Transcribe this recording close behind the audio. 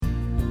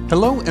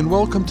Hello and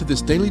welcome to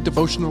this daily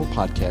devotional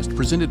podcast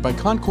presented by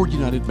Concord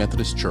United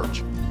Methodist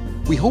Church.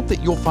 We hope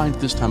that you'll find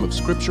this time of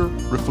scripture,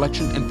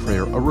 reflection, and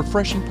prayer a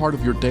refreshing part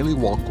of your daily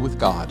walk with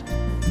God.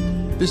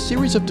 This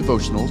series of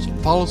devotionals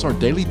follows our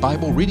daily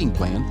Bible reading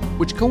plan,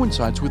 which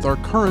coincides with our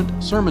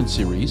current sermon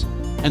series,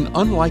 An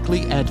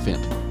Unlikely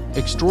Advent,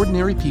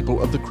 Extraordinary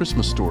People of the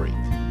Christmas Story.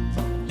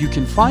 You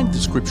can find the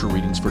scripture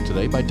readings for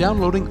today by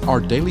downloading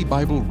our daily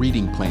Bible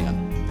reading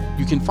plan.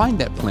 You can find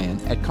that plan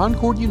at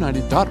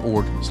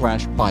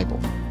concordunited.org/Bible.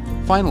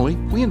 Finally,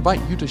 we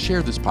invite you to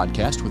share this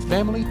podcast with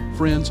family,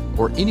 friends,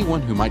 or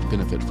anyone who might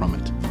benefit from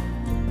it.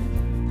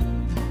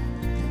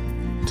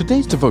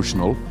 Today's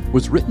devotional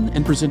was written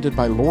and presented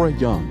by Laura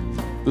Young.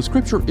 The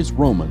scripture is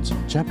Romans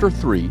chapter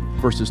 3,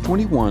 verses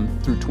 21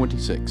 through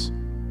 26.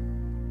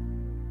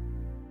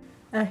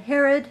 A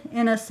Herod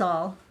and a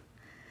Saul.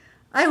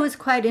 I was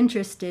quite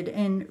interested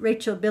in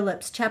Rachel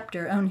Billup's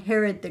chapter on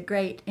Herod the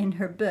Great in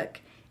her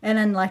book, An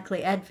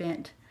Unlikely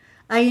Advent.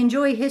 I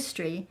enjoy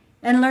history,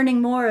 and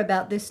learning more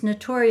about this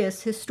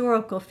notorious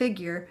historical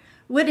figure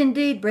would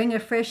indeed bring a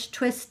fresh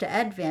twist to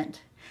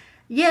Advent.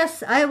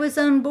 Yes, I was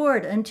on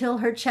board until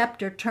her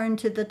chapter turned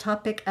to the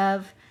topic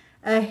of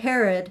a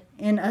Herod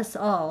in us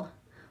all.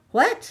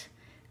 What?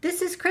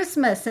 This is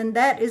Christmas, and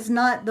that is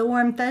not the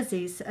warm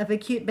fuzzies of a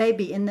cute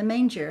baby in the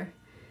manger.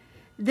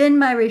 Then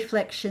my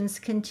reflections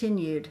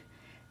continued.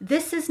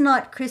 This is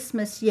not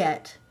Christmas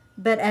yet,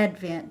 but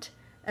Advent,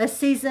 a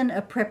season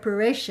of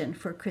preparation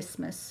for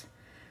Christmas.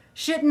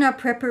 Shouldn't our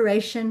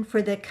preparation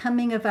for the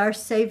coming of our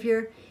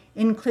Savior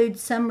include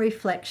some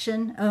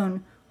reflection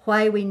on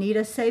why we need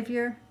a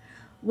Savior?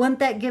 Won't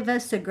that give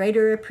us a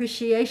greater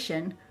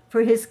appreciation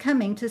for His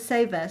coming to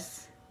save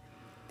us?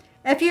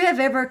 If you have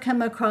ever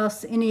come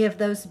across any of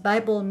those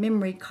Bible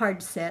memory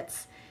card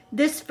sets,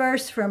 this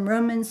verse from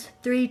Romans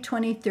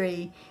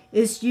 3:23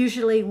 is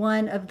usually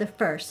one of the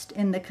first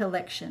in the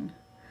collection.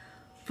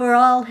 For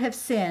all have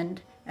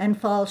sinned and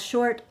fall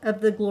short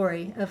of the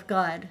glory of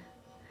God.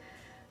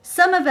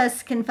 Some of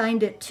us can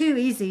find it too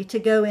easy to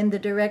go in the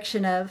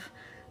direction of,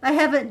 I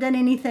haven't done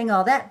anything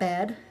all that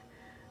bad.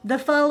 The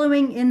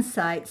following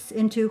insights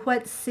into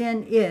what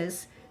sin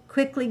is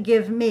quickly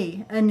give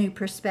me a new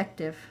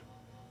perspective.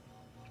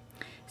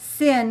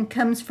 Sin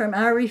comes from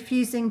our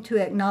refusing to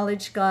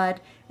acknowledge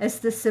God as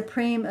the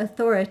supreme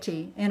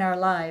authority in our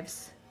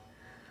lives.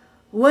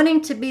 Wanting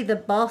to be the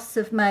boss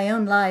of my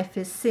own life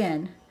is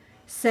sin.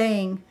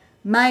 Saying,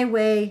 my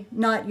way,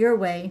 not your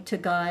way, to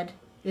God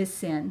is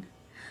sin.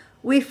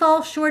 We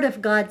fall short of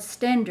God's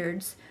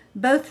standards,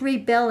 both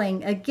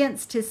rebelling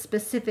against His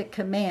specific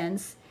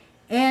commands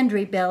and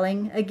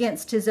rebelling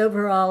against His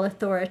overall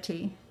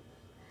authority.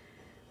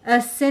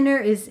 A sinner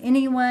is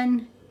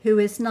anyone who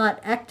is not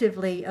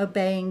actively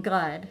obeying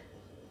God.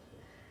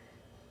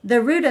 The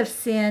root of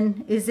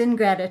sin is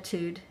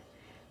ingratitude,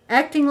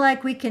 acting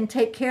like we can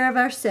take care of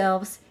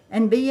ourselves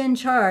and be in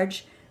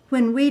charge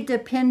when we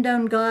depend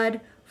on God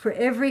for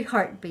every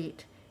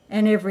heartbeat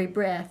and every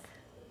breath.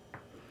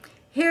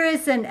 Here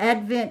is an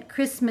Advent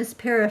Christmas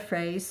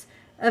paraphrase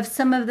of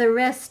some of the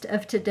rest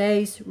of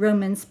today's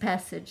Romans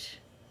passage.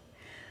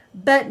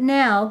 But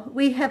now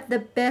we have the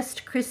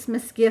best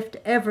Christmas gift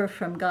ever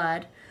from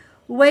God,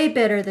 way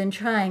better than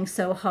trying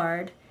so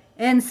hard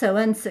and so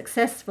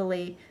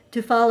unsuccessfully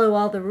to follow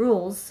all the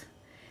rules.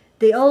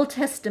 The Old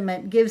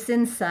Testament gives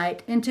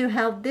insight into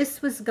how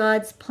this was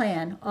God's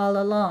plan all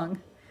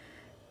along.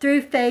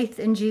 Through faith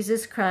in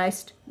Jesus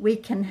Christ, we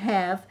can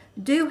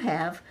do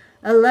have,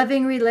 a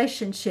loving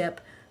relationship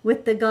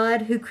with the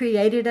God who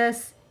created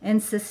us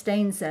and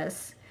sustains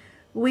us.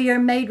 We are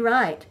made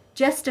right,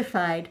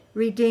 justified,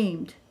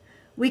 redeemed.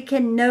 We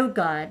can know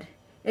God,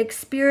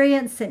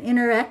 experience and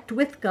interact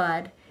with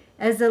God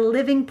as a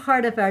living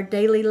part of our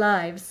daily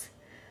lives,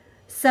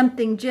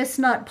 something just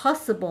not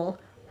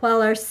possible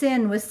while our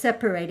sin was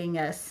separating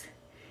us.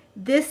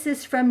 This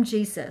is from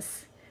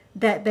Jesus,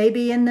 that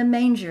baby in the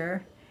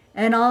manger,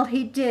 and all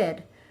He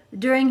did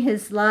during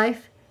His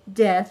life,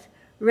 death,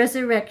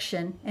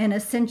 resurrection, and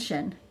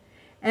ascension,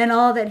 and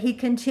all that He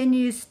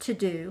continues to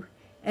do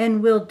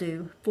and will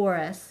do for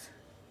us.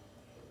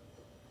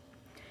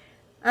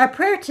 Our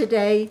prayer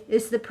today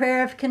is the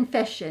prayer of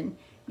confession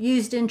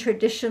used in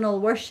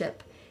traditional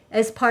worship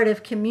as part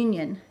of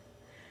communion.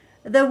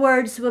 The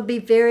words will be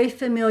very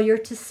familiar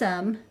to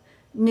some,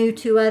 new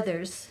to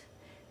others.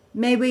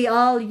 May we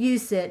all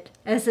use it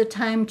as a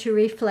time to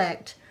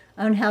reflect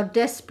on how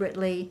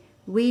desperately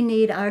we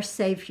need our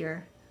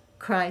Savior,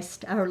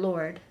 Christ our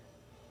Lord.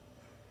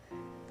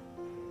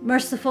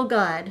 Merciful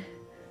God,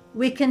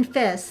 we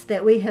confess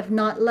that we have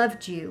not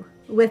loved You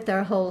with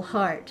our whole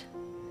heart.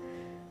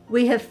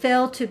 We have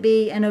failed to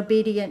be an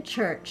obedient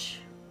church.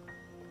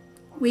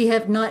 We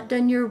have not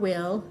done Your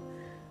will.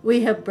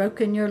 We have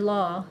broken Your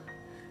law.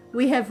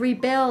 We have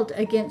rebelled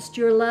against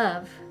Your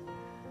love.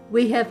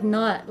 We have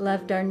not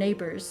loved our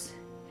neighbors,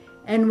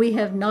 and we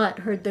have not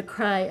heard the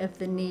cry of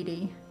the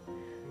needy.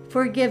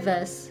 Forgive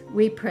us,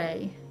 we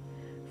pray.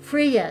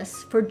 Free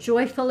us for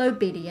joyful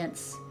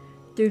obedience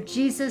through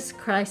Jesus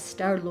Christ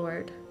our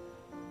Lord.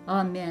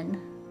 Amen.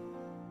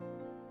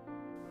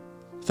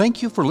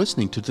 Thank you for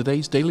listening to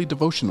today's daily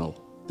devotional.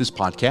 This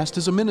podcast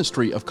is a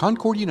ministry of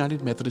Concord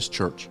United Methodist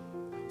Church.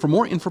 For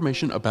more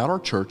information about our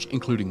church,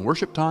 including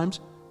worship times,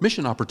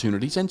 mission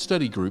opportunities, and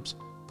study groups,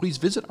 please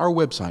visit our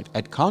website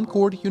at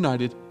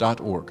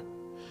concordunited.org.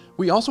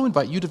 We also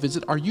invite you to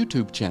visit our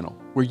YouTube channel,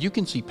 where you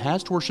can see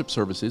past worship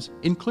services,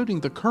 including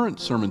the current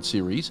sermon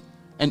series,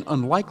 An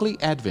Unlikely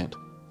Advent,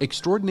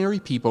 Extraordinary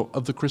People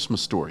of the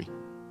Christmas Story.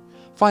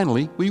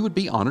 Finally, we would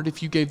be honored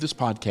if you gave this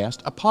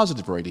podcast a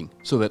positive rating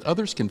so that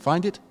others can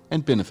find it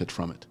and benefit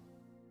from it.